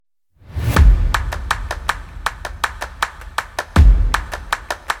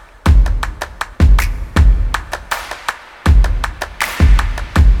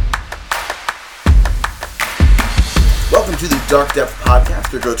Dark Depth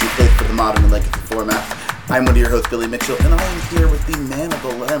Podcast, your go-to place for the modern and legacy format. I'm one of your hosts, Billy Mitchell, and I am here with the man of the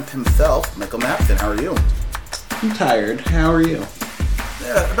lamp himself, Michael Matson. How are you? I'm tired. How are you?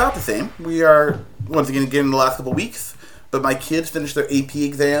 Yeah, about the same. We are, once again, getting the last couple weeks, but my kids finished their AP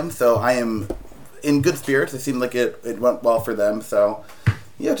exam, so I am in good spirits. It seemed like it went well for them, so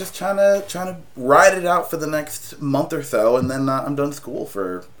yeah, just trying to ride it out for the next month or so, and then I'm done school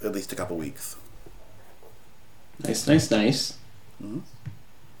for at least a couple weeks. Nice. Mm-hmm.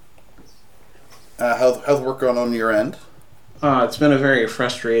 How's work going on your end? It's been a very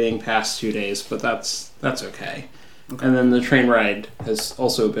frustrating past 2 days, but that's okay. And then the train ride has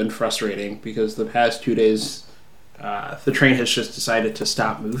also been frustrating because the past 2 days, the train has just decided to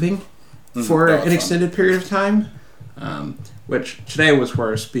stop moving for an extended period of time, which today was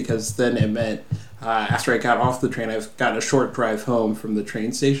worse because then it meant after I got off the train, I've got a short drive home from the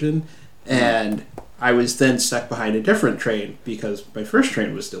train station, and I was then stuck behind a different train because my first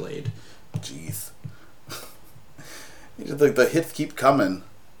train was delayed. Jeez. The hits keep coming.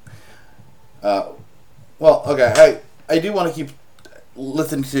 Well, okay, I do want to keep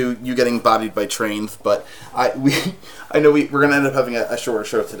listening to you getting bodied by trains, but I know we're going to end up having a shorter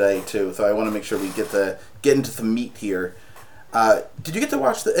show today, too, so I want to make sure we get into some meat here. Did you get to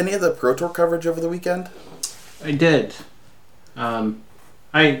watch any of the Pro Tour coverage over the weekend? I did.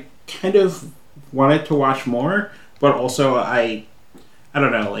 I kind of wanted to watch more, but also I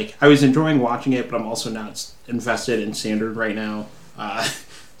don't know, like, I was enjoying watching it, but I'm also not invested in Standard right now,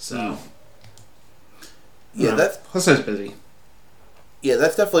 so... Yeah, plus I was busy. Yeah,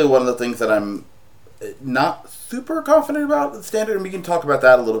 that's definitely one of the things that I'm not super confident about the Standard, and we can talk about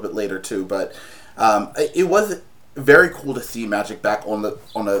that a little bit later, too, but it was very cool to see Magic back on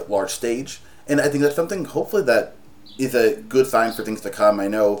a large stage, and I think that's something, hopefully, that is a good sign for things to come. I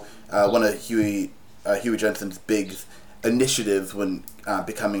know one of Huey Jensen's big initiatives when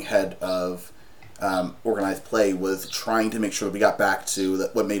becoming head of organized play was trying to make sure we got back to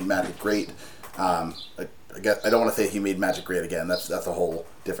what made Magic great. I guess I don't want to say he made Magic great again. That's a whole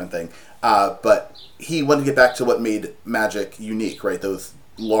different thing. But he wanted to get back to what made Magic unique, right? Those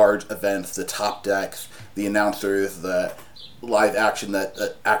large events, the top decks, the announcers, the live action,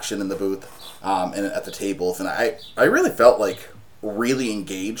 that action in the booth, and at the tables. And I really felt like really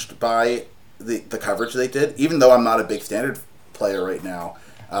engaged by the coverage they did, even though I'm not a big Standard player right now.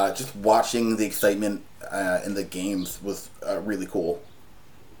 Just watching the excitement in the games was really cool.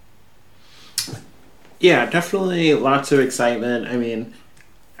 Yeah, definitely lots of excitement. I mean,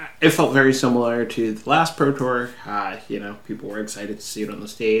 it felt very similar to the last Pro Tour. People were excited to see it on the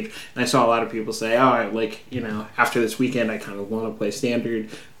stage. And I saw a lot of people say, after this weekend, I kind of want to play Standard.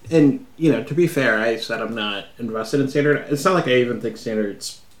 And, to be fair, I said I'm not invested in Standard. It's not like I even think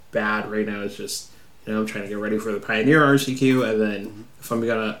Standard's bad right now. It's just, I'm trying to get ready for the Pioneer RCQ. And then if I'm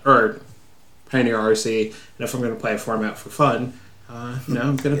going to, or Pioneer RC, and if I'm going to play a format for fun,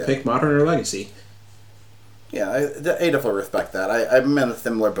 I'm going to pick Modern or Legacy. Yeah, I definitely respect that. I'm in a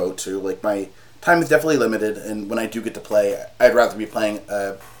similar boat, too. Like, my time is definitely limited, and when I do get to play, I'd rather be playing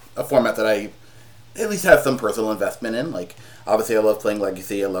a format that I at least have some personal investment in. Like, obviously, I love playing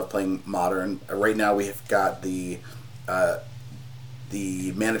Legacy. I love playing Modern. Right now, we have got the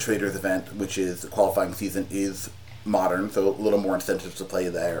Mana Traders event, which is the qualifying season, is Modern, so a little more incentives to play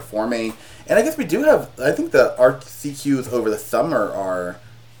there for me. And I guess we do have, I think the RCQs over the summer are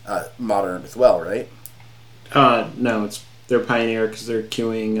Modern as well, right? No, they're Pioneer because they're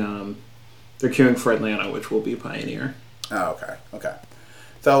queuing for Atlanta, which will be Pioneer. Oh, okay.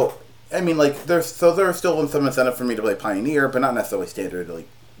 So, I mean, like, there's still some incentive for me to play Pioneer, but not necessarily Standard. Like,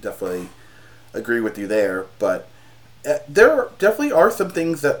 definitely agree with you there. But there definitely are some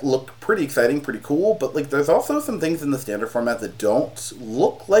things that look pretty exciting, pretty cool. But like, there's also some things in the Standard format that don't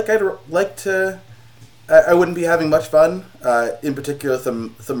look like I'd like to. I wouldn't be having much fun. In particular,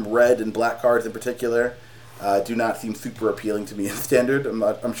 some red and black cards in particular. Do not seem super appealing to me in Standard.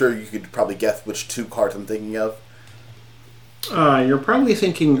 I'm sure you could probably guess which two cards I'm thinking of. You're probably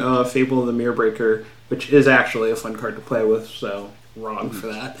thinking of Fable of the Mirror Breaker, which is actually a fun card to play with, so wrong for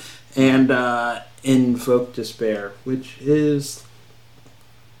that. And Invoke Despair, which is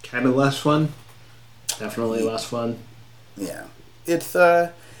kind of less fun. Definitely less fun. Yeah. It's,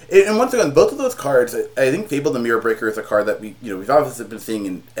 and once again, both of those cards, I think Fable of the Mirror Breaker is a card that we've obviously been seeing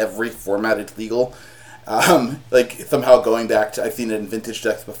in every format it's legal. Like, somehow going back to, I've seen it in vintage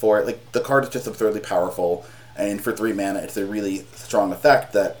decks before, like, the card is just absurdly powerful, and for 3 mana, it's a really strong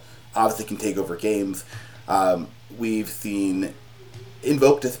effect that obviously can take over games. We've seen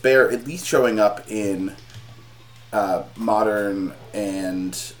Invoke Despair at least showing up in Modern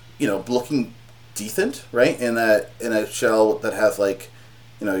and, looking decent, right? In a shell that has like,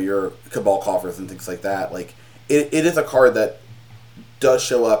 your Cabal coffers and things like that. Like it is a card that does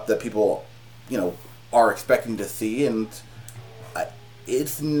show up that people, are expecting to see, and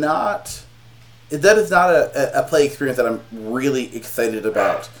it's not. That is not a play experience that I'm really excited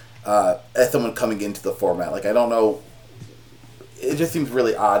about as someone coming into the format. Like, I don't know. It just seems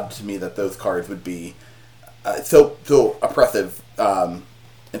really odd to me that those cards would be so oppressive and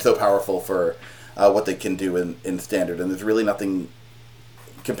so powerful for what they can do in Standard. And there's really nothing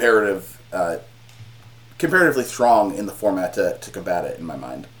comparatively strong in the format to combat it, in my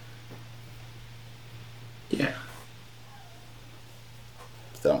mind. Yeah.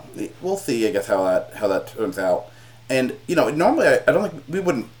 So we'll see, I guess, how that turns out. And normally I don't think we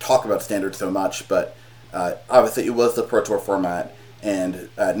wouldn't talk about Standard so much, but obviously it was the Pro Tour format, and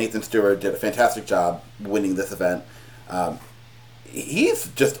Nathan Steuer did a fantastic job winning this event. He's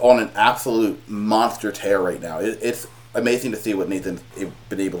just on an absolute monster tear right now. It's amazing to see what Nathan's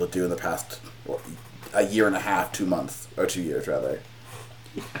been able to do in the past a year and a half, 2 months, or 2 years rather.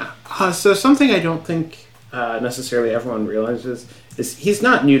 Yeah. So something I don't think necessarily everyone realizes is he's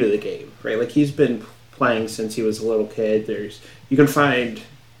not new to the game, right? Like, he's been playing since he was a little kid. You can find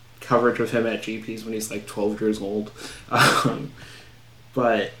coverage of him at GPs when he's like 12 years old.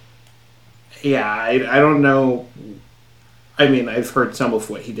 But yeah, I don't know. I mean, I've heard some of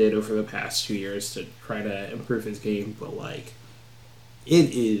what he did over the past 2 years to try to improve his game, but like,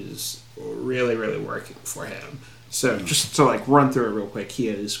 it is really, really working for him. So just to like run through it real quick, he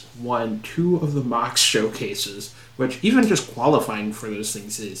has won 2 of the Mox showcases, which even just qualifying for those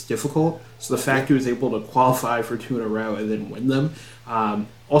things is difficult. So the fact he was able to qualify for 2 in a row and then win them,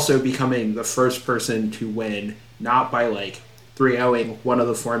 also becoming the first person to win not by like 3-0ing one of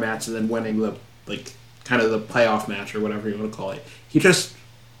the formats and then winning the like kind of the playoff match or whatever you want to call it. He just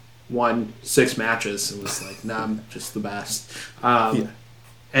won 6 matches and was like, nah, I'm just the best.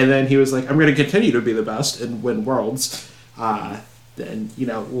 And then he was like, I'm going to continue to be the best and win Worlds. Then,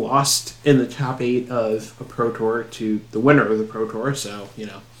 lost in the top 8 of a Pro Tour to the winner of the Pro Tour. So,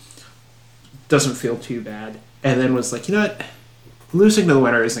 doesn't feel too bad. And then was like, you know what? Losing to the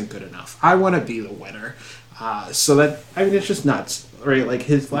winner isn't good enough. I want to be the winner. So that, I mean, it's just nuts, right? Like,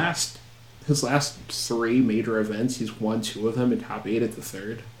 his last 3 major events, he's won 2 of them and top 8 at the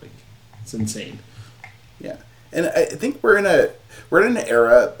 3rd. Like, it's insane. Yeah. And I think we're in an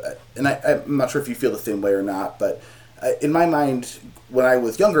era, and I'm not sure if you feel the same way or not, but in my mind, when I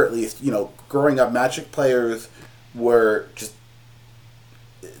was younger at least, growing up, Magic players were just,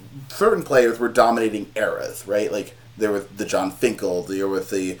 certain players were dominating eras, right? Like, there was the John Finkel, there was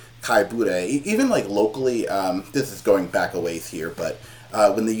the Kai Bude, even like locally, this is going back a ways here, but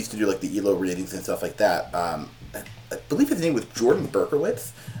when they used to do like the ELO readings and stuff like that, I believe his name was Jordan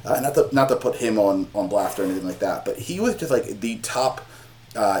Berkowitz. Not to put him on blast or anything like that, but he was just like the top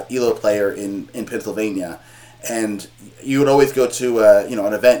ELO player in Pennsylvania. And you would always go to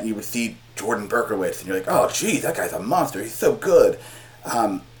an event and you would see Jordan Berkowitz and you're like, oh geez, that guy's a monster, he's so good.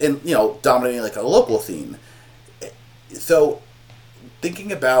 And dominating like a local scene. So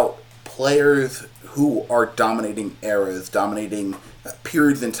thinking about players who are dominating eras, dominating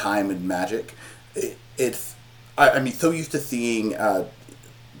periods in time in Magic, I'm so used to seeing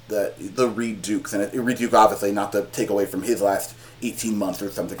the Reed Dukes, and Reed Duke obviously not to take away from his last 18 months or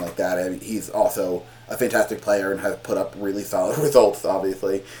something like that. I mean, he's also a fantastic player and has put up really solid results,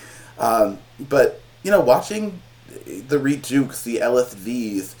 obviously. But watching the Reed Dukes, the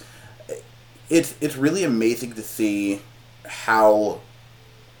LSVs, it's really amazing to see how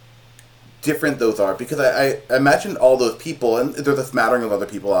different those are, because I imagine all those people, and there's a smattering of other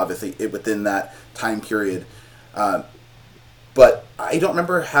people obviously within that time period, but I don't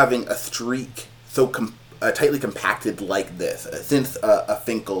remember having a streak so tightly compacted like this since a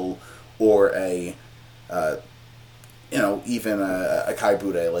Finkel or a even a Kai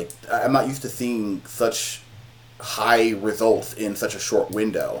Bude. Like, I'm not used to seeing such high results in such a short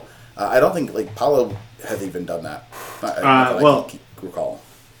window. I don't think like Paulo has even done that. I can recall.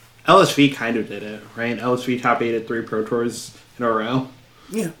 LSV kind of did it, right? LSV top 8 at 3 Pro Tours in a row.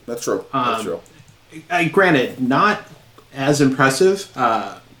 Yeah, that's true. That's true. Granted, not as impressive,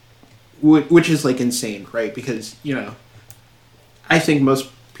 which is like insane, right? Because I think most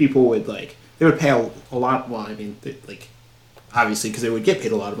people would they would pay a lot. Well, I mean, obviously because they would get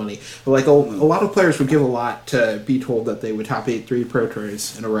paid a lot of money, but a lot of players would give a lot to be told that they would top 8 3 Pro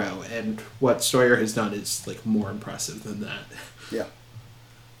Tours in a row, and what Steuer has done is more impressive than that. Yeah.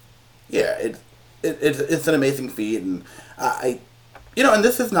 Yeah, it's an amazing feat, and and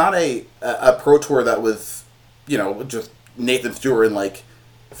this is not a Pro Tour that was, just Nathan Steuer and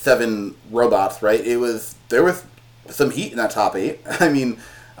 7 robots, right? There was some heat in that top 8. I mean,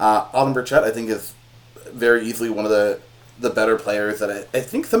 Autumn Burchett, I think, is very easily one of the better players that I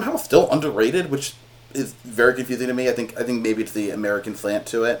think somehow still underrated, which is very confusing to me. I think maybe it's the American slant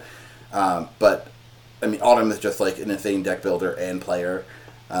to it. But, I mean, Autumn is just like an insane deck builder and player,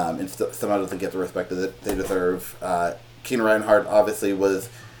 and somehow doesn't get the respect that they deserve. Keen Reinhardt obviously was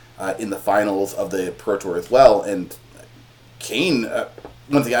in the finals of the Pro Tour as well, and Kane,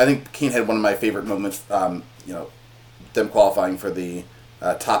 once again, I think Kane had one of my favorite moments, them qualifying for the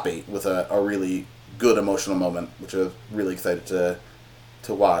top 8 was a really good emotional moment, which I was really excited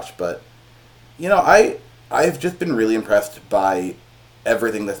to watch. But, I've just been really impressed by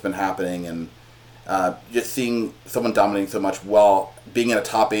everything that's been happening, and just seeing someone dominating so much while being in a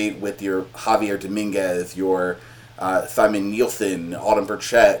top 8 with your Javier Dominguez, your Simon Nielsen, Autumn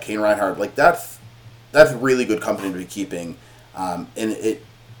Burchett, Kane Reinhardt, like that's really good company to be keeping. And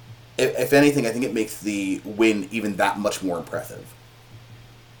if anything, I think it makes the win even that much more impressive.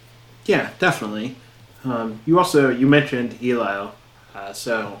 Yeah, definitely. You mentioned ELO,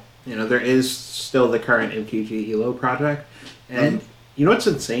 so there is still the current MTG ELO project, and you know what's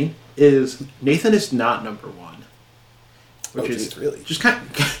insane is Nathan is not number 1, which is really just kind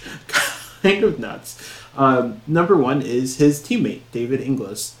of nuts. Number 1 is his teammate David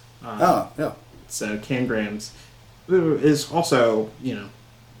Inglis. Yeah. So Cangrams, who is also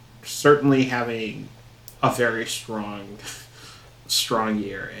certainly having a very strong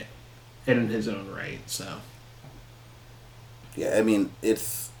year in his own right. So yeah, I mean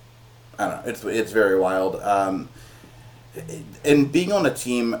it's very wild. And being on a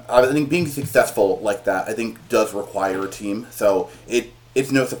team, I think being successful like that, I think does require a team. So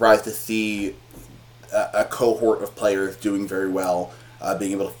it's no surprise to see a cohort of players doing very well,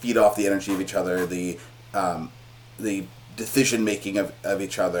 being able to feed off the energy of each other, the decision making of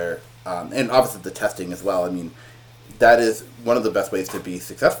each other, and obviously the testing as well. I mean, that is one of the best ways to be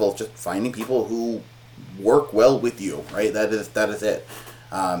successful, just finding people who work well with you, right? That is it.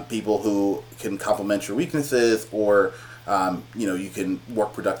 People who can complement your weaknesses, or you can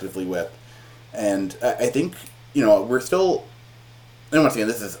work productively with. And I think we're still. And once again,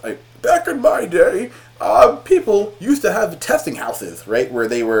 this is back in my day. People used to have testing houses, right, where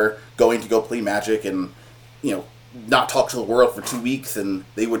they were going to go play Magic and not talk to the world for 2 weeks, and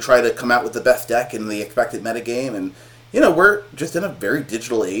they would try to come out with the best deck in the expected metagame. And we're just in a very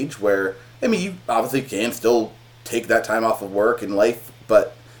digital age where, I mean, you obviously can still take that time off of work and life,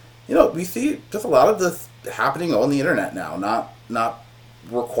 but we see just a lot of this happening on the internet now, not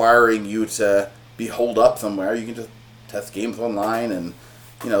requiring you to be holed up somewhere. You can just test games online and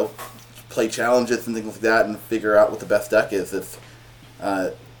play challenges and things like that and figure out what the best deck is. It's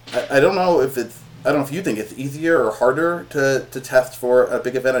I don't know if you think it's easier or harder to test for a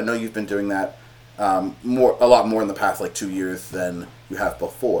big event. I know you've been doing that a lot more in the past 2 years than you have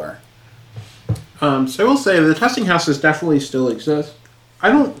before. So I will say the testing houses definitely still exist. I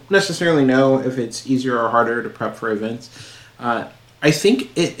don't necessarily know if it's easier or harder to prep for events. I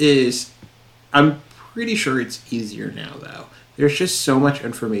think it is. I'm pretty sure it's easier now, though. There's just so much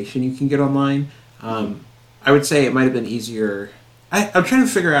information you can get online. I would say it might have been easier. I'm trying to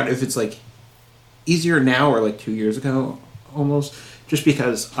figure out if it's easier now or 2 years ago, almost. Just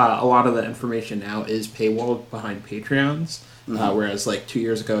because a lot of the information now is paywalled behind Patreons, whereas 2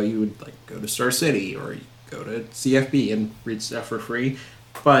 years ago you would go to Star City or go to CFB and read stuff for free.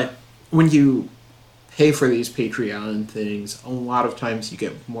 But when you pay for these Patreon things, a lot of times you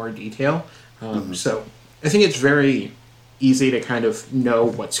get more detail. So I think it's very easy to kind of know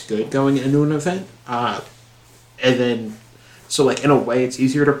what's good going into an event. And then, so in a way it's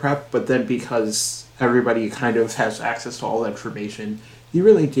easier to prep, but then because everybody kind of has access to all the information, you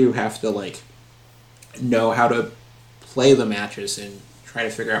really do have to know how to play the matches and try to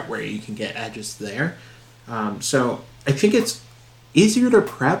figure out where you can get edges there. So I think it's easier to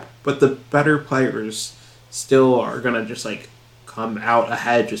prep, but the better players still are going to just come out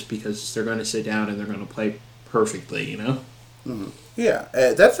ahead just because they're going to sit down and they're going to play perfectly, Mm-hmm. Yeah,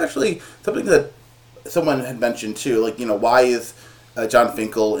 that's actually something that someone had mentioned too. Why is John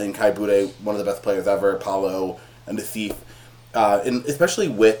Finkel and Kai Bude one of the best players ever, Apollo and Nasif, and especially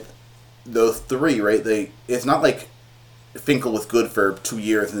with those three, right? It's not like Finkel was good for 2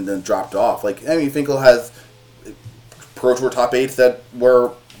 years and then dropped off. Finkel has Pro Tour top 8s that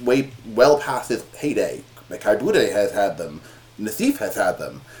were well past his heyday. Kai Bude has had them. Nasif has had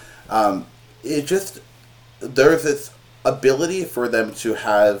them. There's this ability for them to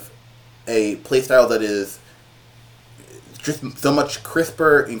have a playstyle that is just so much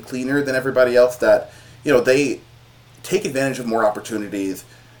crisper and cleaner than everybody else that they take advantage of more opportunities.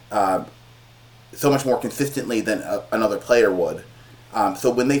 so much more consistently than another player would. So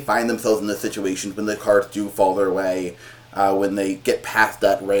when they find themselves in those situations, when the cards do fall their way, when they get past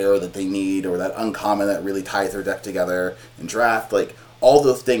that rare that they need or that uncommon that really ties their deck together in draft, like all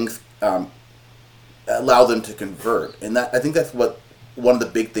those things allow them to convert. And that I think that's what one of the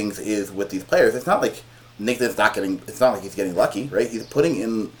big things is with these players. It's not like Nathan's not getting. It's not like he's getting lucky, right? He's putting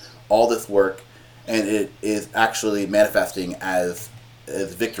in all this work, and it is actually manifesting as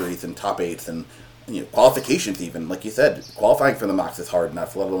victories and top eights and qualifications. Even like you said, qualifying for the Mox is hard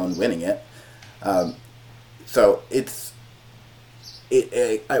enough, let alone winning it. So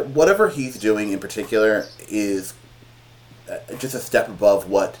whatever he's doing in particular is just a step above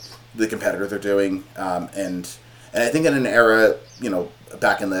what the competitors are doing, and I think in an era,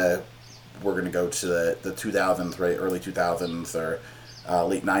 back in we're going to go to the 2000s, right, early 2000s or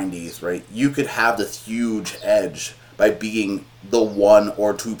late 90s, right, you could have this huge edge by being the one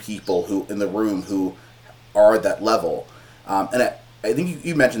or two people who in the room who are at that level. And I think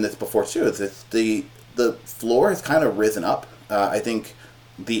you mentioned this before too. It's the floor has kind of risen up. I think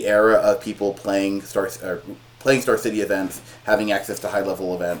the era of people playing Star City events, having access to high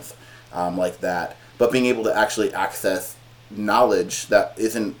level events like that, but being able to actually access knowledge that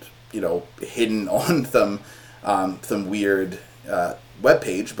isn't hidden on some weird web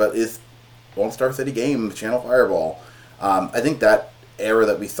page, but is on Star City Games, Channel Fireball. I think that era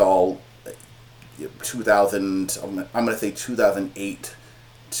that we saw, 2000, I'm going to say 2008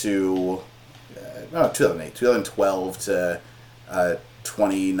 to 2012 to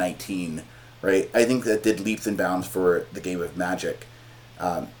 2019, right? I think that did leaps and bounds for the game of Magic.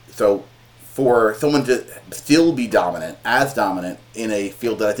 So for someone to still be as dominant in a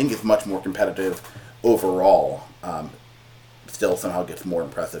field that I think is much more competitive overall, still somehow gets more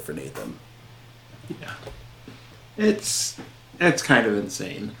impressive for Nathan. Yeah. It's kind of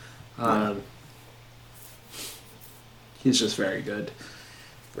insane. He's just very good.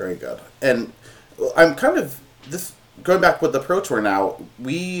 Very good. And I'm kind of, going back with the Pro Tour now,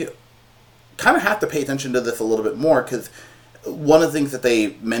 we kind of have to pay attention to this a little bit more, because one of the things that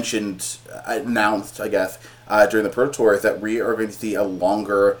they announced, I guess, during the Pro Tour is that we are going to see a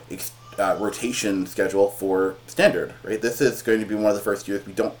longer rotation schedule for Standard, right? This is going to be one of the first years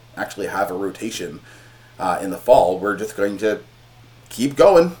we don't actually have a rotation in the fall. We're just going to keep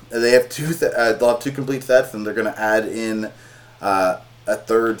going. They have they'll have two complete sets, and they're going to add in a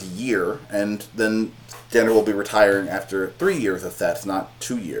third year, and then Standard will be retiring after 3 years of sets, not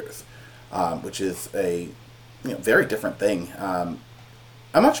 2 years, which is a very different thing. I'm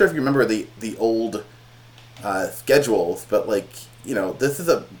not sure if you remember the old schedules, but this is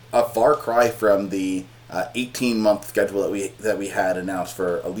a far cry from the 18-month schedule that we had announced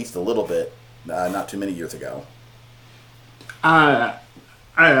for at least a little bit, not too many years ago. I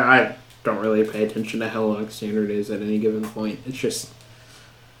don't really pay attention to how long Standard is at any given point. It's just,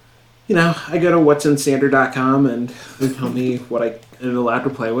 I go to what'sinstandard.com and they tell me what I am allowed to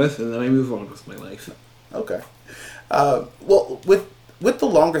play with, and then I move on with my life. Okay. Well, with the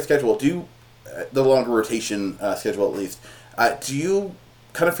longer schedule, the longer rotation schedule at least, do you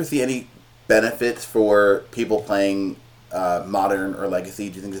kind of foresee any benefits for people playing Modern or Legacy?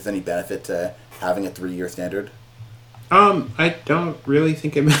 Do you think there's any benefit to having a 3-year Standard? I don't really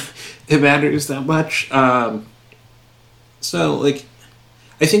think it matters that much. So,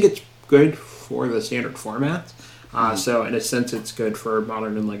 I think it's good for the Standard format. So, in a sense, it's good for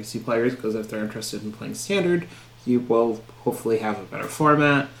Modern and Legacy players, because if they're interested in playing Standard, you will hopefully have a better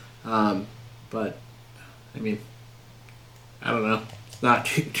format. But, I mean, I don't know. Not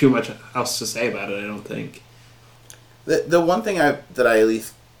too much else to say about it, I don't think. The one thing that I at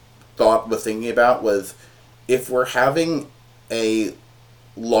least was thinking about was, if we're having a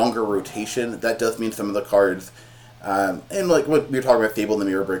longer rotation, that does mean some of the cards, and what we were talking about, Fable and the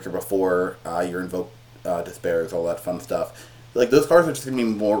Mirror Breaker before, your Invoke Despairs, all that fun stuff. Those cards are just going to be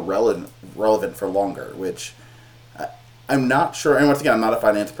more relevant for longer, which I'm not sure. And once again, I'm not a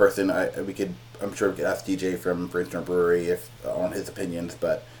finance person. I'm sure we could ask DJ from Brainstorm Brewery on his opinions,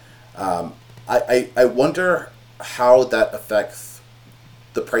 but I wonder how that affects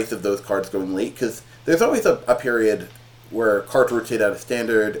the price of those cards going late, because there's always a period where cards rotate out of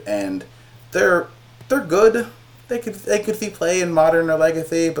Standard, and they're good. They could see play in Modern or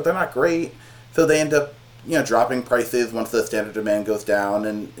Legacy, but they're not great. So they end up dropping prices once the Standard demand goes down.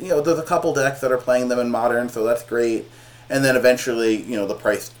 And there's a couple decks that are playing them in Modern, so that's great. And then eventually the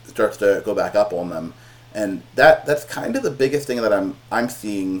price starts to go back up on them, and that's kind of the biggest thing that I'm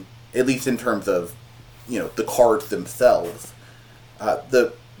seeing, at least in terms of the cards themselves.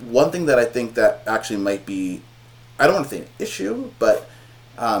 The one thing that I think that actually might be, I don't want to say an issue, but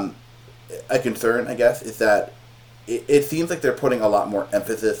a concern, I guess, is that it seems like they're putting a lot more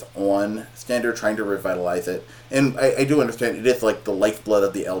emphasis on Standard, trying to revitalize it. And I do understand it is like the lifeblood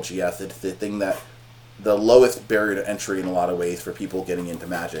of the LGS. It's the thing that the lowest barrier to entry in a lot of ways for people getting into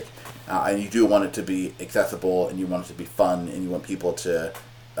Magic. And you do want it to be accessible, and you want it to be fun, and you want people to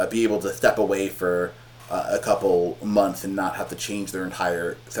be able to step away for a couple months and not have to change their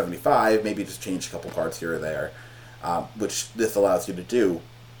entire 75, maybe just change a couple cards here or there, which this allows you to do.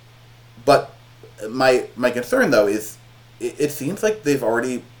 But my concern, though, is it seems like they've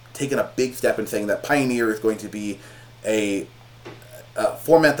already taken a big step in saying that Pioneer is going to be a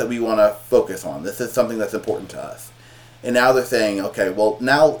format that we want to focus on. This is something that's important to us. And now they're saying, okay, well,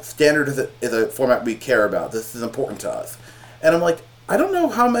 now Standard is a format we care about. This is important to us. And I'm like, I don't know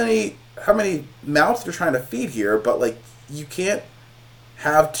how many mouths they're trying to feed here, but like, you can't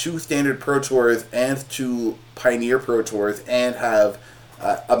have 2 Standard Pro Tours and 2 Pioneer Pro Tours and have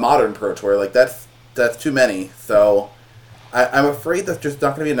a Modern Pro Tour. Like, that's too many. So I'm afraid there's just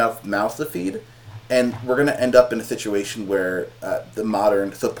not going to be enough mouths to feed, and we're going to end up in a situation where the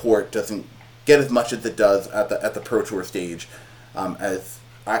Modern support doesn't get as much as it does at the Pro Tour stage, as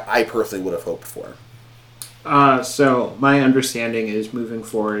I personally would have hoped for. So my understanding is moving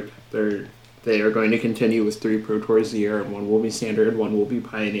forward, they are going to continue with 3 Pro Tours a year, and 1 will be Standard, 1 will be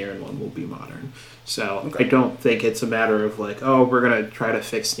Pioneer, and 1 will be Modern. So okay. I don't think it's a matter of like, oh, we're going to try to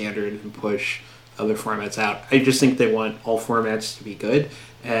fix Standard and push other formats out. I just think they want all formats to be good,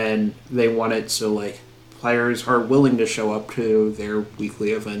 and they want it so like players are willing to show up to their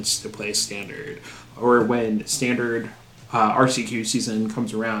weekly events to play Standard. Or when Standard RCQ season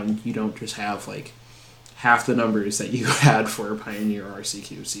comes around, you don't just have like half the numbers that you had for a Pioneer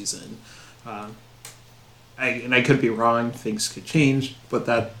RCQ season. I could be wrong, things could change, but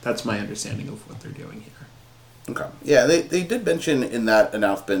that's my understanding of what they're doing here. Okay. Yeah, they did mention in that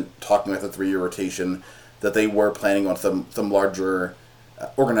announcement, talking about the 3-year rotation, that they were planning on some larger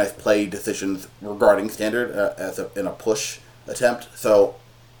organized play decisions regarding Standard in a push attempt. So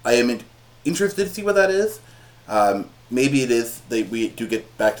I am interested to see what that is. Maybe it is we do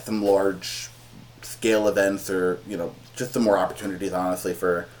get back to some large scale events, or just some more opportunities, honestly,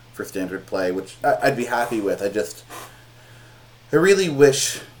 for Standard play, which I'd be happy with. I really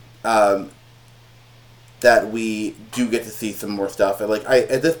wish that we do get to see some more stuff.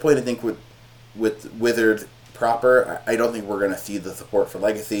 At this point, I think with Wizards proper, I don't think we're going to see the support for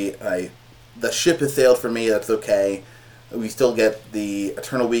Legacy. The ship has sailed for me. That's okay. We still get the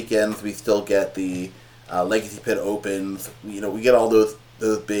Eternal Weekends. We still get the Legacy Pit Opens. We get all those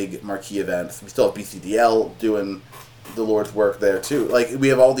big marquee events. We still have BCDL doing the Lord's work there too. Like, we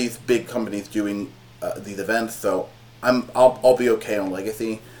have all these big companies doing these events, so I'll be okay on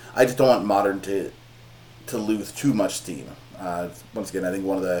Legacy. I just don't want Modern to lose too much steam. Once again, I think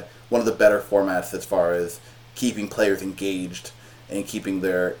one of the better formats as far as keeping players engaged and keeping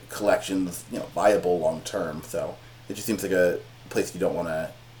their collections viable long term. So it just seems like a place you don't want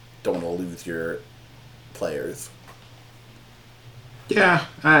to lose your players. Yeah,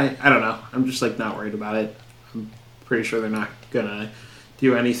 I don't know. I'm just not worried about it. I'm pretty sure they're not gonna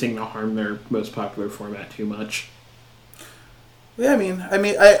do anything to harm their most popular format too much. Yeah,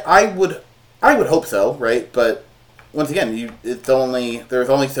 I would hope so, right? But once again, there's only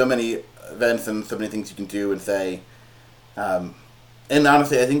so many events and so many things you can do and say. And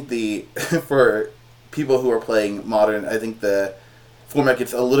honestly, I think for people who are playing Modern, I think the format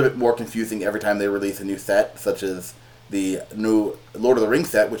gets a little bit more confusing every time they release a new set, such as the new Lord of the Rings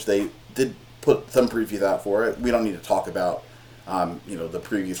set, which they did put some previews out for it. We don't need to talk about, the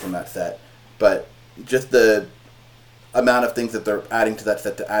previews from that set, but just the amount of things that they're adding to that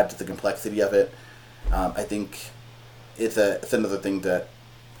set to add to the complexity of it. I think it's another thing that,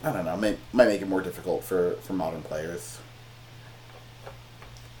 I don't know, might make it more difficult for Modern players.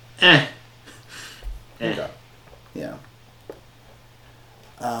 Okay. Yeah.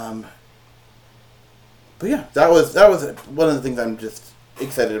 But yeah, that was one of the things I'm just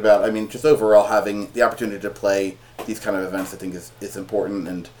excited about. Just overall having the opportunity to play these kind of events, I think is important,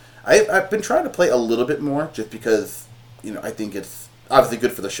 and I've been trying to play a little bit more, just because I think it's obviously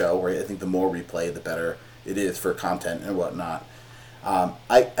good for the show, right? I think the more we play, the better it is for content and whatnot.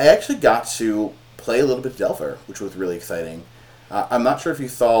 I actually got to play a little bit of Delver, which was really exciting. I'm not sure if you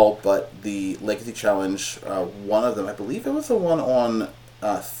saw, but the Legacy Challenge, one of them, I believe it was the one on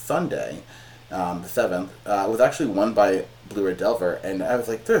Sunday, the 7th, was actually won by Blue Red Delver, and I was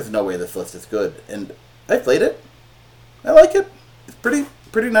like, there's no way this list is good. And I played it. I like it. It's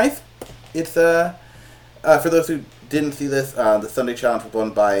pretty nice. It's, for those who didn't see this, the Sunday Challenge was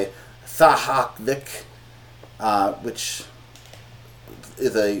won by Sahak Vic, which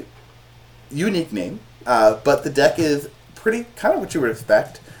is a unique name, but the deck is pretty kind of what you would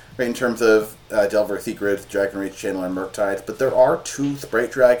expect, right, in terms of Delver, Secrets, Dragon Rage, Channel, and Murktides. But there are 2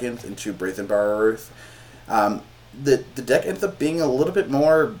 Sprite Dragons and 2 Brazen Borrowers. The deck ends up being a little bit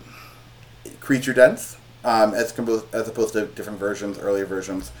more creature dense, as opposed to different versions, earlier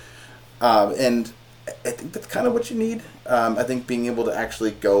versions. And I think that's kind of what you need. I think being able to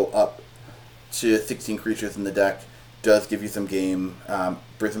actually go up to 16 creatures in the deck does give you some game.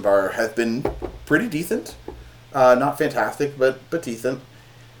 Brazen Borrower has been pretty decent. Not fantastic, but decent.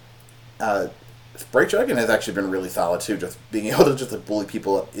 Sprite Dragon has actually been really solid too, just being able to just bully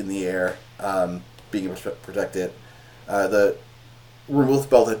people up in the air, being able to protect it. The removal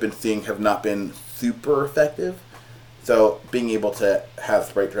spells I've been seeing have not been super effective, so being able to have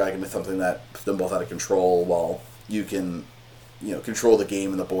Sprite Dragon is something that snowballs out of control while you can, control the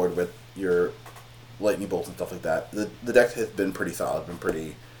game and the board with your lightning bolts and stuff like that. The deck has been pretty solid, been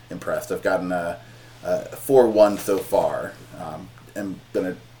pretty impressed. I've gotten a 4-1 so far. I'm going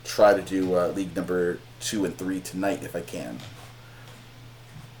to try to do league number 2 and 3 tonight if I can.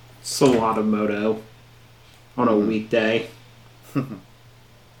 It's a lot of moto on a weekday.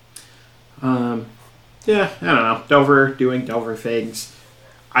 Yeah, I don't know. Delver doing Delver things.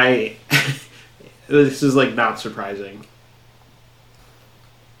 This is like not surprising.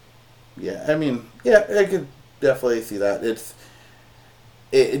 Yeah, I mean, yeah, I could definitely see that.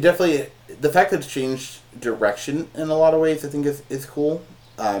 It definitely, the fact that it's changed direction in a lot of ways, I think is cool.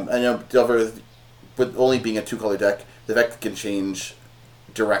 I know Delver, with only being a 2-color deck, the fact that it can change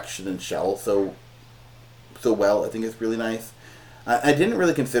direction and shell so well, I think is really nice. I didn't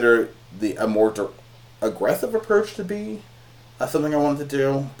really consider a more aggressive approach to be something I wanted to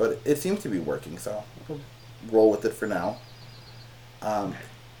do, but it seems to be working, so I'll roll with it for now.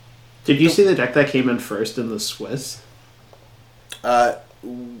 Did you see the deck that came in first in the Swiss?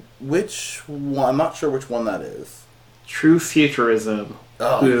 Which one? I'm not sure which one that is. True Futurism.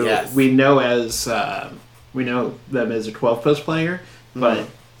 Oh, who yes. We know them as a 12-post player, but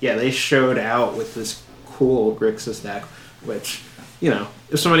yeah, they showed out with this cool Grixis deck, which,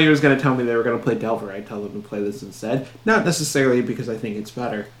 if somebody was going to tell me they were going to play Delver, I'd tell them to play this instead. Not necessarily because I think it's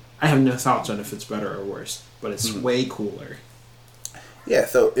better. I have no thoughts on if it's better or worse, but it's way cooler. Yeah,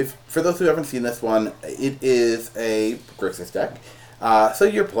 so for those who haven't seen this one, it is a Grixis deck. So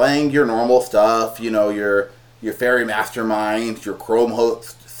you're playing your normal stuff, your Fairy Mastermind, your Chrome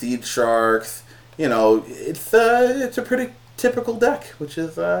Host, Seed Sharks. It's a pretty typical deck, which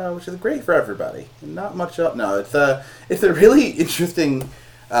is great for everybody. Not much up. No, it's a really interesting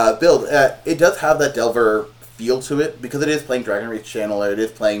build. It does have that Delver feel to it because it is playing Dragon Rage Channeler, it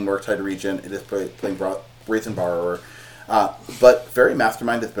is playing Murktide Regent, it is playing Brazen Borrower. But Fairy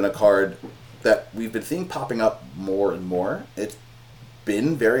Mastermind has been a card that we've been seeing popping up more and more. It's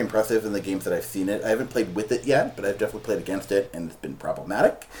been very impressive in the games that I've seen it. I haven't played with it yet, but I've definitely played against it, and it's been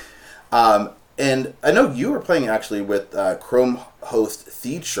problematic. And I know you were playing actually with Chrome Host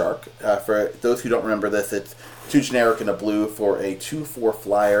Seed Shark. For those who don't remember this, it's 2 generic and a blue for a 2/4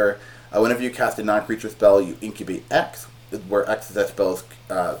 flyer. Whenever you cast a non-creature spell, you incubate X, where X is that spell's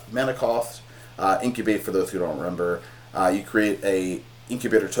mana cost. Incubate, for those who don't remember, you create a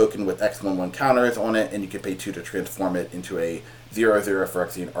incubator token with X/1/1 counters on it, and you can pay 2 to transform it into a 0/0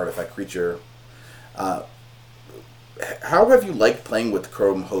 Phyrexian artifact creature. How have you liked playing with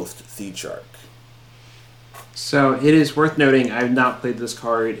Chrome Host Seed Shark? So it is worth noting I've not played this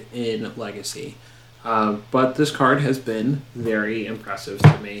card in Legacy, but this card has been very impressive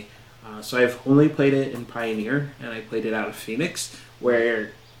to me. So I've only played it in Pioneer, and I played it out of Phoenix,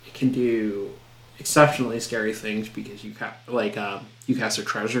 where it can do exceptionally scary things because you cast a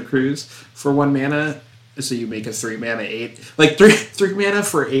Treasure Cruise for 1 mana, so you make a 3 mana 8. Like 3 mana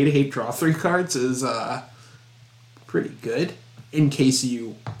for 8/8 draw 3 cards is pretty good, in case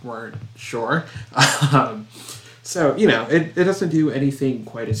you weren't sure. So, it doesn't do anything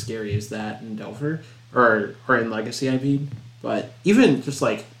quite as scary as that in Delver, or in Legacy, I mean. But even just,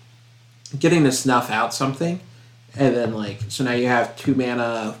 getting to snuff out something, and then, so now you have 2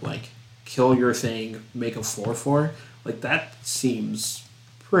 mana, kill your thing, make a 4/4, that seems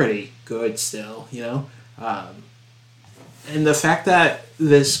pretty good still, And the fact that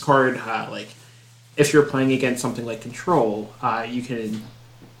this card, if you're playing against something like Control, you can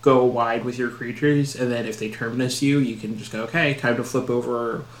go wide with your creatures, and then if they terminus you, you can just go, okay, time to flip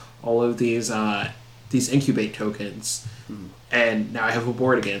over all of these incubate tokens, and now I have a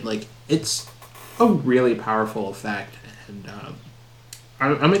board again. It's a really powerful effect, and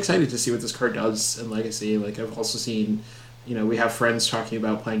I'm excited to see what this card does in Legacy. I've also seen we have friends talking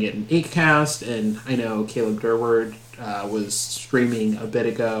about playing it in 8cast, and I know Caleb Durward was streaming a bit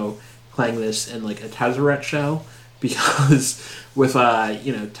ago playing this in like a Tezzeret show, because with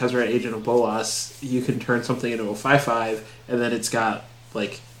Tezzeret Agent of Bolas, you can turn something into a 5/5, and then it's got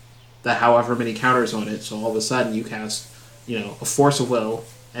like the however many counters on it, so all of a sudden you cast a Force of Will,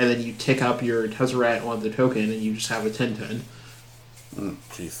 and then you tick up your Tezzeret on the token, and you just have a 10/10.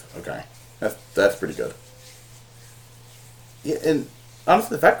 Jeez, okay. That's pretty good. Yeah, and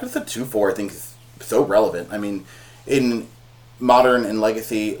honestly, the fact that it's a 2/4 I think is so relevant. I mean, in Modern and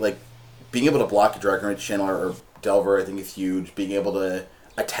Legacy, like, being able to block a Dragon Rage Channeler or Delver I think is huge. Being able to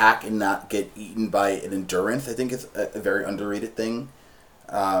attack and not get eaten by an Endurance I think is a very underrated thing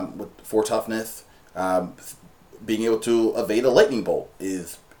for toughness. Being able to evade a Lightning Bolt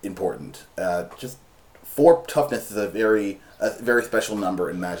is important. Just 4 toughness is a very special number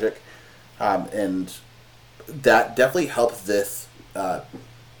in Magic. And that definitely helps this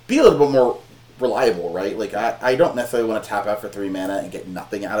be a little bit more reliable, right? Like, I don't necessarily want to tap out for 3 mana and get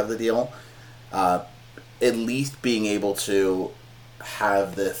nothing out of the deal. At least being able to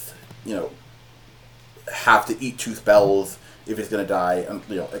have this, have to eat 2 spells if it's going to die,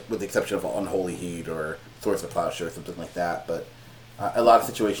 with the exception of Unholy Heat or Source of Plowshare or something like that. But a lot of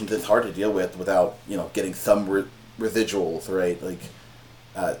situations it's hard to deal with without, getting some residuals, right? Like,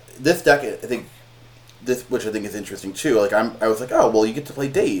 this deck, I think, which I think is interesting too. Like, I was like, oh well, you get to play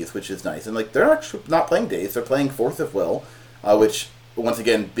Daze, which is nice, and like they're actually not playing Daze; they're playing Force of Will, which once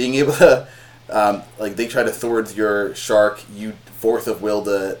again, being able to, like, they try to swords your shark, you Force of Will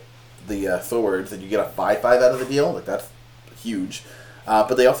the swords, and you get a 5/5 out of the deal. Like, that's huge.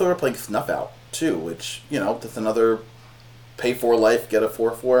 But they also are playing Snuff Out too, which that's another pay 4 life, get a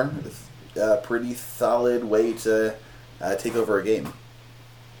 4/4. It's a pretty solid way to take over a game.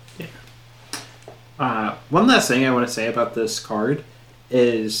 One last thing I want to say about this card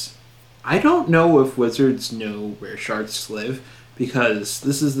is I don't know if Wizards know where sharks live, because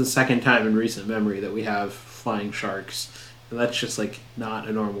this is the second time in recent memory that we have flying sharks, and that's just like not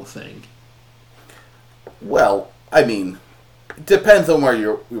a normal thing. Well, I mean, it depends on where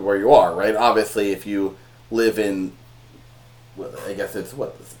you are, right? Obviously, if you live in, well, I guess it's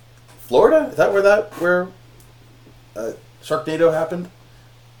Florida? Is that where Sharknado happened?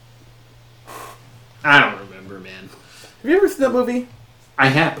 I don't remember, man. Have you ever seen that movie? I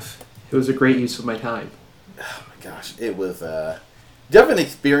have. It was a great use of my time. Oh my gosh, it was definitely an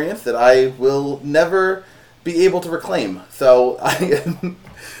experience that I will never be able to reclaim. So I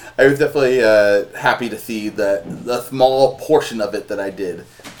was definitely happy to see that the small portion of it that I did.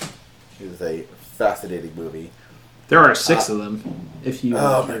 It was a fascinating movie. There are 6 of them, if you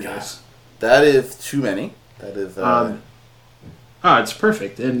oh my gosh. That is too many. That is... it's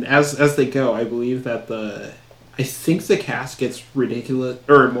perfect. And as they go, I believe that I think the cast gets ridiculous,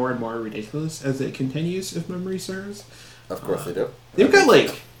 or more and more ridiculous as it continues, if memory serves. Of course they do. They've got,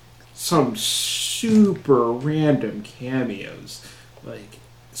 like, some super random cameos. Like,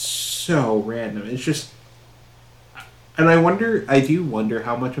 so random. It's just... And I do wonder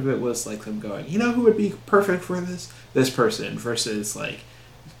how much of it was, like, them going, who would be perfect for this? This person, versus, like,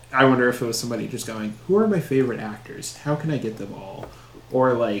 I wonder if it was somebody just going, who are my favorite actors? How can I get them all?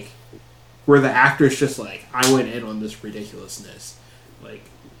 Or, like, were the actors just like, I went in on this ridiculousness? Like,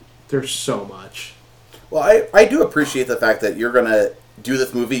 there's so much. Well, I do appreciate the fact that you're going to do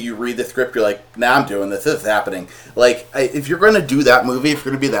this movie, you read the script, you're like, nah, I'm doing this is happening. Like, if you're going to do that movie, if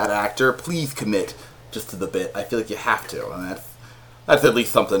you're going to be that actor, please commit just to the bit. I feel like you have to, and that's at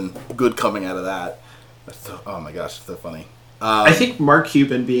least something good coming out of that. Oh my gosh, it's so funny. I think Mark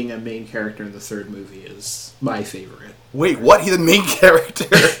Cuban being a main character in the 3rd movie is my favorite. Wait, what? He's a main character?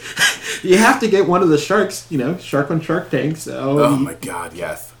 You have to get one of the sharks, Shark on Shark Tank, so... Oh my god,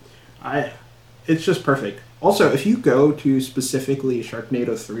 yes. It's just perfect. Also, if you go to specifically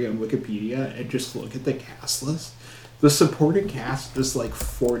Sharknado 3 on Wikipedia and just look at the cast list, the supporting cast is like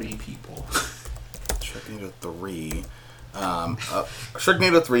 40 people. Sharknado 3.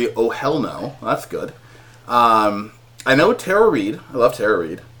 Sharknado 3, oh hell no. That's good. I know Tara Reid. I love Tara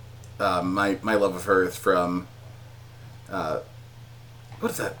Reid. My love of her is from... what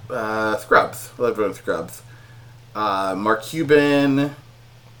is that? Scrubs. I love her in Scrubs. Mark Cuban,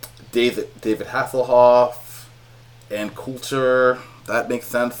 David Hasselhoff, and Coulter. That makes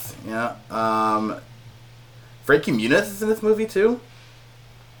sense. Yeah. Frankie Muniz is in this movie too.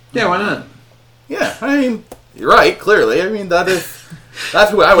 Yeah, why not? Yeah, I mean, you're right. Clearly, I mean that's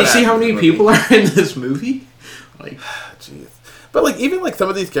who I would. You see how many people are in this movie? Like, jeez. But like, even like some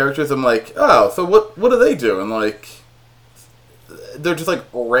of these characters, I'm like, oh, so what do they do? And like, they're just like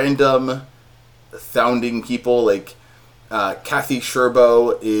random sounding people. Like, Kathy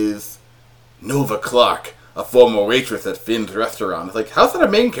Sherbo is Nova Clark, a former waitress at Finn's restaurant. It's like, how's that a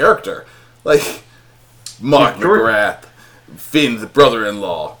main character? Like, Mark McGrath, Finn's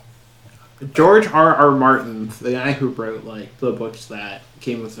brother-in-law. George R.R. Martin, the guy who wrote like the books that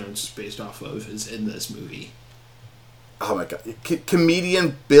Game of Thrones is based off of, is in this movie. Oh my god.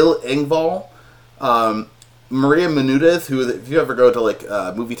 Comedian Bill Engvall. Maria Menounos, who, if you ever go to like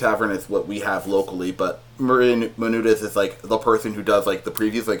Movie Tavern, is what we have locally, but Maria Menounos is like the person who does like the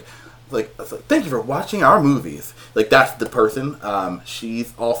previews, like thank you for watching our movies. Like, that's the person.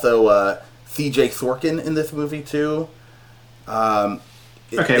 She's also C.J. Sorkin in this movie too.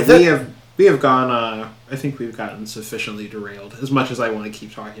 We have gone. I think we've gotten sufficiently derailed. As much as I want to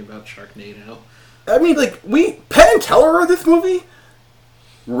keep talking about Sharknado. I mean, like, Penn and Teller are in this movie.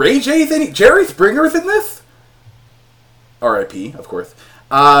 Ray J's in it. Jerry Springer's in this. R.I.P. Of course.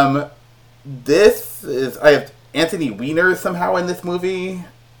 This is. I have Anthony Weiner somehow in this movie.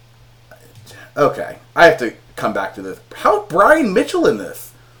 Okay, I have to come back to this. How's Brian Mitchell in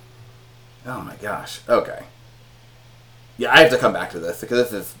this? Oh my gosh. Okay. Yeah, I have to come back to this because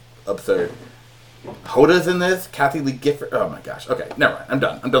this is absurd. Hoda's in this. Kathy Lee Gifford. Oh my gosh. Okay, never mind. I'm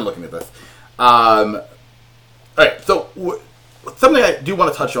done. I'm done looking at this. Alright, so something I do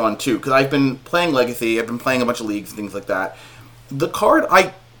want to touch on too, because I've been playing Legacy, I've been playing a bunch of leagues and things like that. The card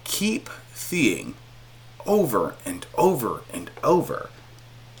I keep seeing over and over and over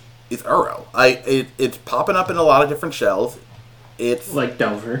is Uro. It's popping up in a lot of different shells. It's like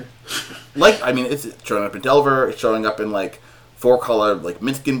Delver. It's showing up in Delver, it's showing up in like 4-color like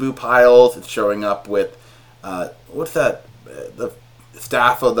Minskin piles, it's showing up with what's that? The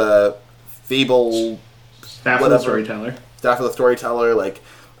Staff of the Fable, Staff of the Storyteller. Staff of the Storyteller. Like,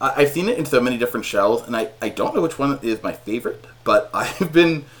 I've seen it in so many different shells, and I don't know which one is my favorite, but I've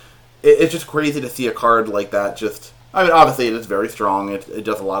been. It's just crazy to see a card like that. Just, I mean, obviously it is very strong. It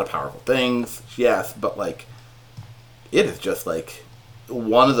does a lot of powerful things, yes, but like, it is just like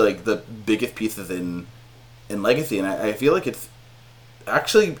one of the biggest pieces in Legacy, and I feel like it's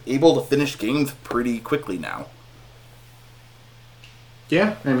actually able to finish games pretty quickly now.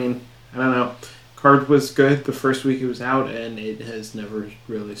 Yeah, I mean, I don't know. Card was good the first week it was out, and it has never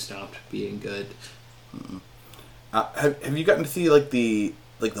really stopped being good. Mm-hmm. Have you gotten to see like the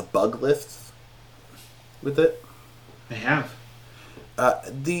bug lists with it? I have. For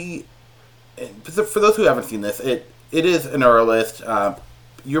those who haven't seen this, it is an Uro list.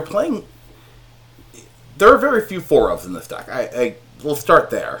 You're playing. There are very few 4-ofs in this deck. We'll start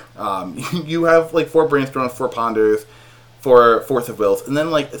there. You have like 4 Brainstorms, 4 Ponders, 4 Force of Wills, and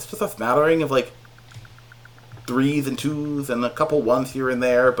then like it's just a smattering of like 3s and 2s and a couple 1s here and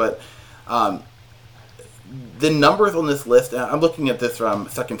there. But the numbers on this list, I'm looking at this from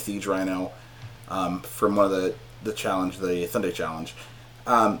Second Siege Rhino, from one of the challenge, the Sunday challenge.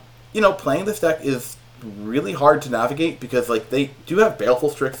 Playing this deck is really hard to navigate because like they do have Baleful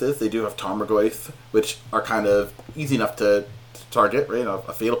Strixes, they do have Tarmogoyfs, which are kind of easy enough to target, right?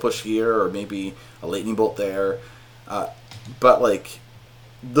 A Fatal Push here or maybe a Lightning Bolt there. But like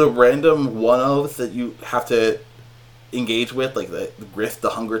the random 1-ofs that you have to engage with, like the Grist, the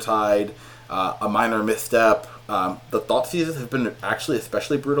Hunger Tide, a Minor Misstep, the Thought Seizes have been actually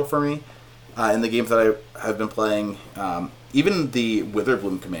especially brutal for me in the games that I have been playing. Even the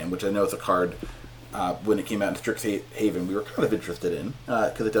Witherbloom Command, which I know is a card when it came out in Strixhaven, we were kind of interested in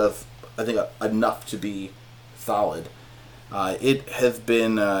because it does, I think, enough to be solid. It has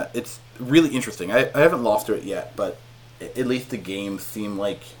been, it's really interesting. I haven't lost to it yet, but at least the games seem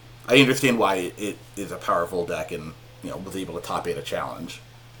like I understand why it is a powerful deck and was able to top 8 a challenge.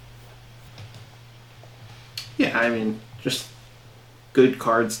 Yeah, I mean, just good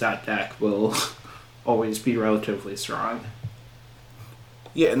cards that deck will always be relatively strong.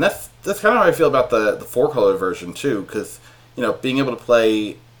 Yeah, and that's kind of how I feel about the 4-color version too, because being able to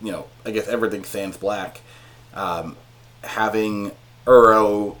play I guess everything sans black, having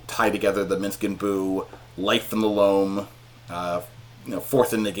Uro tie together the Minskin Boo, Life from the Loam,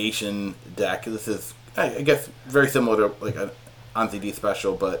 Force and Negation deck. This is, I guess, very similar to like an on-CD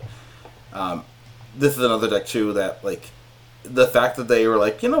special, but this is another deck too that like the fact that they were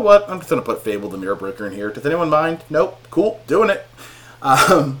like, you know what, I'm just gonna put Fable the Mirror Breaker in here. Does anyone mind? Nope. Cool, doing it.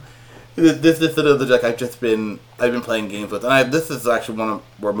 This is another deck I've been playing games with, and this is actually one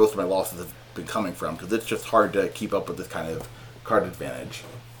where most of my losses have been coming from because it's just hard to keep up with this kind of card advantage.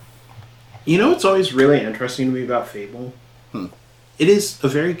 What's always really interesting to me about Fable? It is a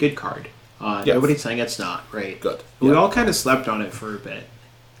very good card. Yes. Nobody's saying it's not, right? Good. We all kind of slept on it for a bit.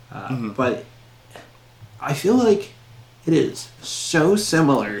 But I feel like it is so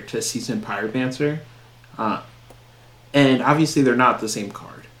similar to Seasoned Pyromancer. And obviously they're not the same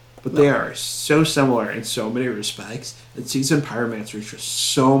card, but they are so similar in so many respects. And Seasoned Pyromancer is just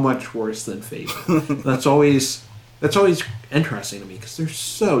so much worse than Fable. That's always interesting to me because they're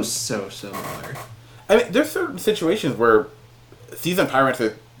so similar. I mean, there's certain situations where Seasoned Pyromancer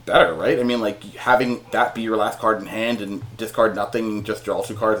is better, right? I mean, like, having that be your last card in hand and discard nothing and just draw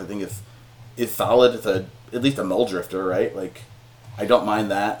 2 cards, I think is solid. It's at least a Null Drifter, right? Like, I don't mind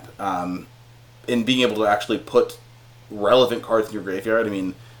that. And being able to actually put relevant cards in your graveyard. I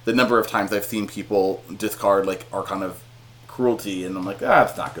mean, the number of times I've seen people discard, like, Archon of Cruelty, and I'm like,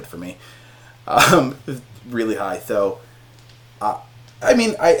 it's not good for me. It's really high. So, I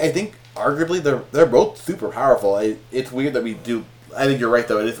mean, I think arguably they're both super powerful. It's weird that we do. I think you're right,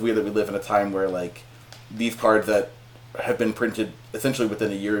 though. It is weird that we live in a time where, like, these cards that have been printed essentially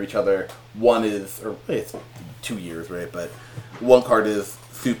within a year of each other, one is, or it's 2 years, right? But one card is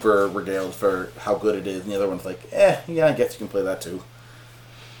super regaled for how good it is, and the other one's like, yeah, I guess you can play that too.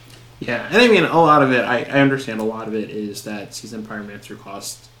 Yeah, and I mean, a lot of it, I understand a lot of it is that Seasoned Pyromancer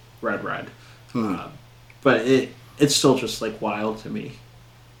costs red. But it's still just, like, wild to me.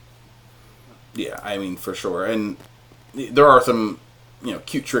 Yeah, I mean, for sure. And there are some,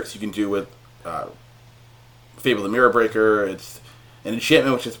 cute tricks you can do with Fable the Mirror Breaker. It's an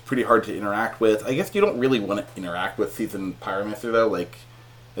enchantment which is pretty hard to interact with. I guess you don't really want to interact with Seasoned Pyromancer, though. Like,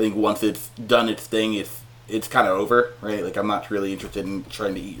 I think once it's done its thing, it's kind of over, right? Like, I'm not really interested in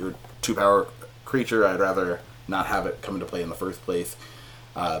trying to eat your 2-power creature. I'd rather not have it come into play in the first place.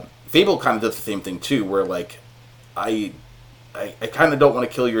 Fable kind of does the same thing, too, where, like, I kind of don't want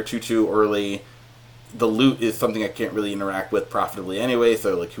to kill your 2/2 early. The loot is something I can't really interact with profitably anyway,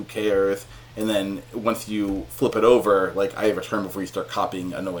 so, like, who cares? And then once you flip it over, like, I have a turn before you start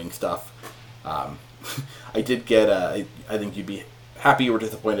copying annoying stuff. I did get I think you'd be happy or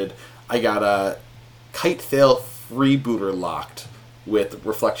disappointed. I got a Kite Sail Freebooter locked with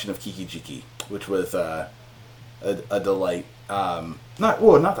Reflection of Kiki Jiki, which was a delight. Not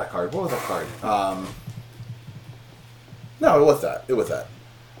that card. What was that card? No, it was that.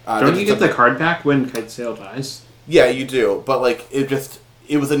 Don't you get the card back when Kite Sail dies? Yeah, you do. But, like, it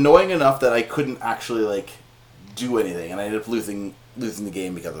was annoying enough that I couldn't actually, like, do anything, and I ended up losing the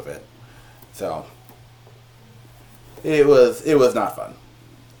game because of it. So it was not fun.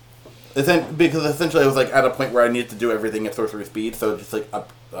 Because essentially I was, like, at a point where I needed to do everything at sorcery speed, so just, like,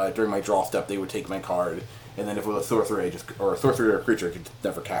 up during my draw step they would take my card, and then if it was a sorcery or a creature, I could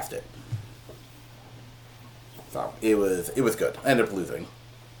never cast it. So it was good. I ended up losing,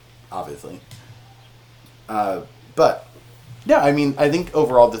 obviously. But yeah, I mean, I think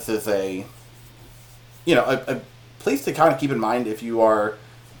overall this is a place to kind of keep in mind if you are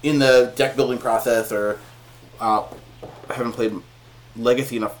in the deck building process or haven't played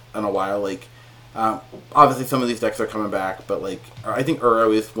Legacy in a while. Like, obviously some of these decks are coming back, but, like, I think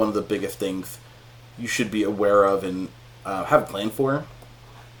Uro is one of the biggest things you should be aware of and have a plan for.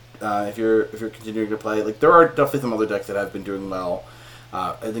 If you're continuing to play, like, there are definitely some other decks that have been doing well.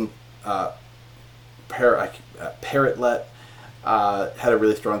 I think Parrotlet had a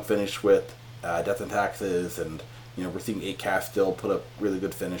really strong finish with Death and Taxes, and we're seeing 8cast still put up really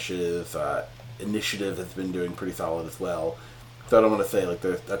good finishes. Initiative has been doing pretty solid as well. So I don't want to say, like,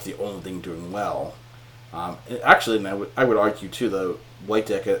 that's the only thing doing well. Actually, and I would argue too, the white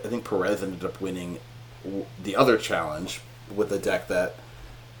deck. I think Perez ended up winning the other challenge with a deck that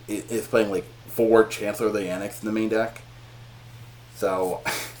is playing, like, 4 Chancellor of the Annex in the main deck. So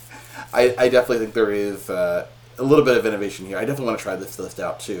I definitely think there is a little bit of innovation here. I definitely want to try this list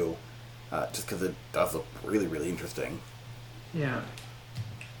out too, just because it does look really, really interesting. Yeah.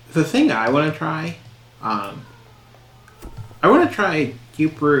 The thing I want to try, I want to try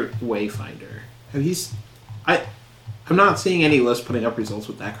Cupid Wayfinder. I'm not seeing any list putting up results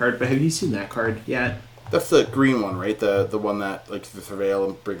with that card, but have you seen that card yet? That's the green one, right? The one that likes to surveil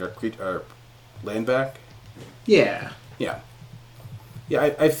and bring our land back? Yeah. Yeah.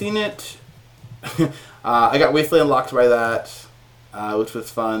 Yeah, I've seen it. I got Wasteland locked by that, which was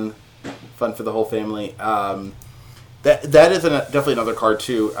fun. Fun for the whole family. That is definitely another card,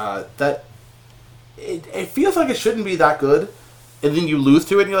 too. That it feels like it shouldn't be that good, and then you lose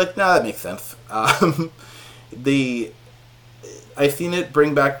to it, and you're like, nah, that makes sense. I've seen it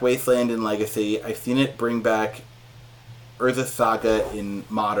bring back Wasteland in Legacy. I've seen it bring back Urza Saga in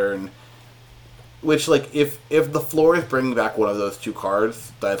Modern. Which, like, if the floor is bringing back one of those 2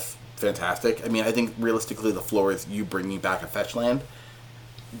 cards, that's fantastic. I mean, I think realistically the floor is you bringing back a fetch land.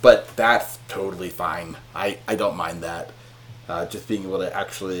 But that's totally fine. I don't mind that. Just being able to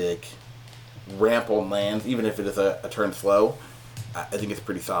actually, like, ramp on lands, even if it is a turn slow, I think it's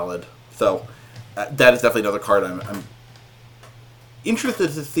pretty solid. So that is definitely another card I'm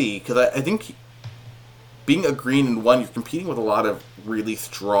interested to see, because I think being a green and 1, you're competing with a lot of really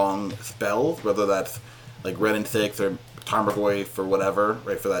strong spells, whether that's like red and 6 or Tarmogoyf for whatever,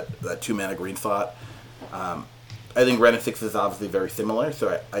 right, for that 2 mana green slot. I think red and 6 is obviously very similar,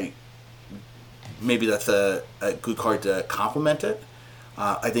 so I maybe that's a good card to complement it.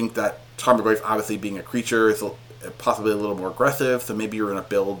 I think that Tarmogoyf, obviously being a creature, is possibly a little more aggressive, so maybe you're in a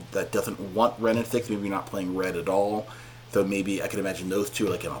build that doesn't want red and 6, maybe you're not playing red at all, so maybe I could imagine those two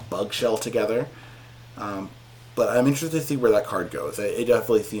like in a bug shell together. But I'm interested to see where that card goes. It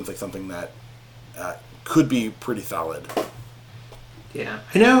definitely seems like something that could be pretty solid. Yeah,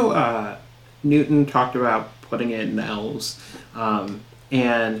 I know Newton talked about putting it in elves,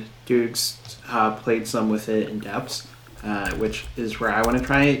 and Dukes played some with it in depths, which is where I want to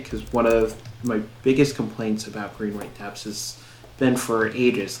try it, because one of my biggest complaints about green-white depths has been for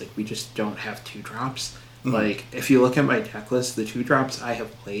ages, like, we just don't have 2-drops. Mm-hmm. Like, if you look at my deck list, the 2-drops I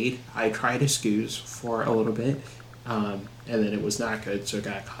have played, I tried Excuse for a little bit, and then it was not good, so it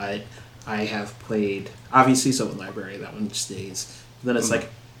got cut. I have played, obviously, Sylvan Library, that one stays. Then it's like,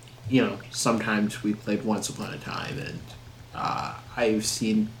 sometimes we played Once Upon a Time, and I've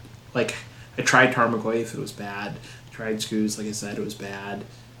seen, like, I tried Tarmogoyf, it was bad. I tried Scooz, like I said, it was bad.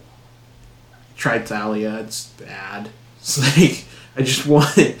 I tried Thalia, it's bad. It's like, I just want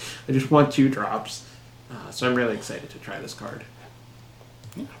 2-drops. So I'm really excited to try this card.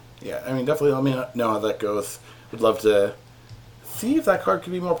 Yeah, I mean, definitely let me know how that goes. Would love to see if that card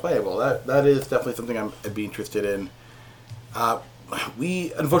could be more playable. That is definitely something I'd be interested in.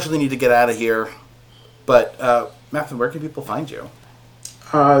 We unfortunately need to get out of here, but Matthew, where can people find you?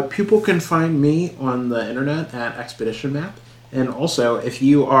 People can find me on the internet at Expedition Map, and also if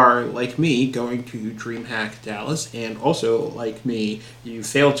you are like me going to DreamHack Dallas, and also like me, you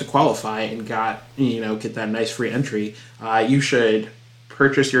failed to qualify and get that nice free entry, you should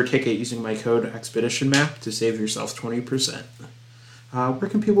purchase your ticket using my code Expedition Map to save yourself 20%. Where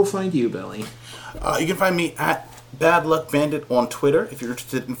can people find you, Billy? You can find me at Bad Luck Bandit on Twitter. If you're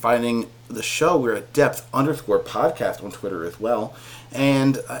interested in finding the show, we're at Depth_podcast on Twitter as well.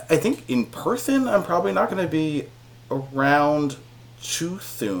 And I think in person, I'm probably not going to be around too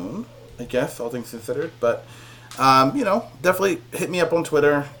soon, I guess, all things considered. But, definitely hit me up on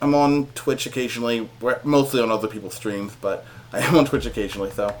Twitter. I'm on Twitch occasionally, mostly on other people's streams, but I am on Twitch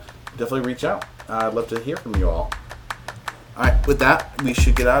occasionally, so definitely reach out. I'd love to hear from you all. All right, with that, we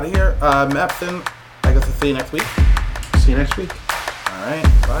should get out of here. Mapson, I guess I'll see you next week. See you next week. All right,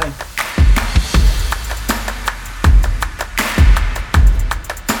 bye.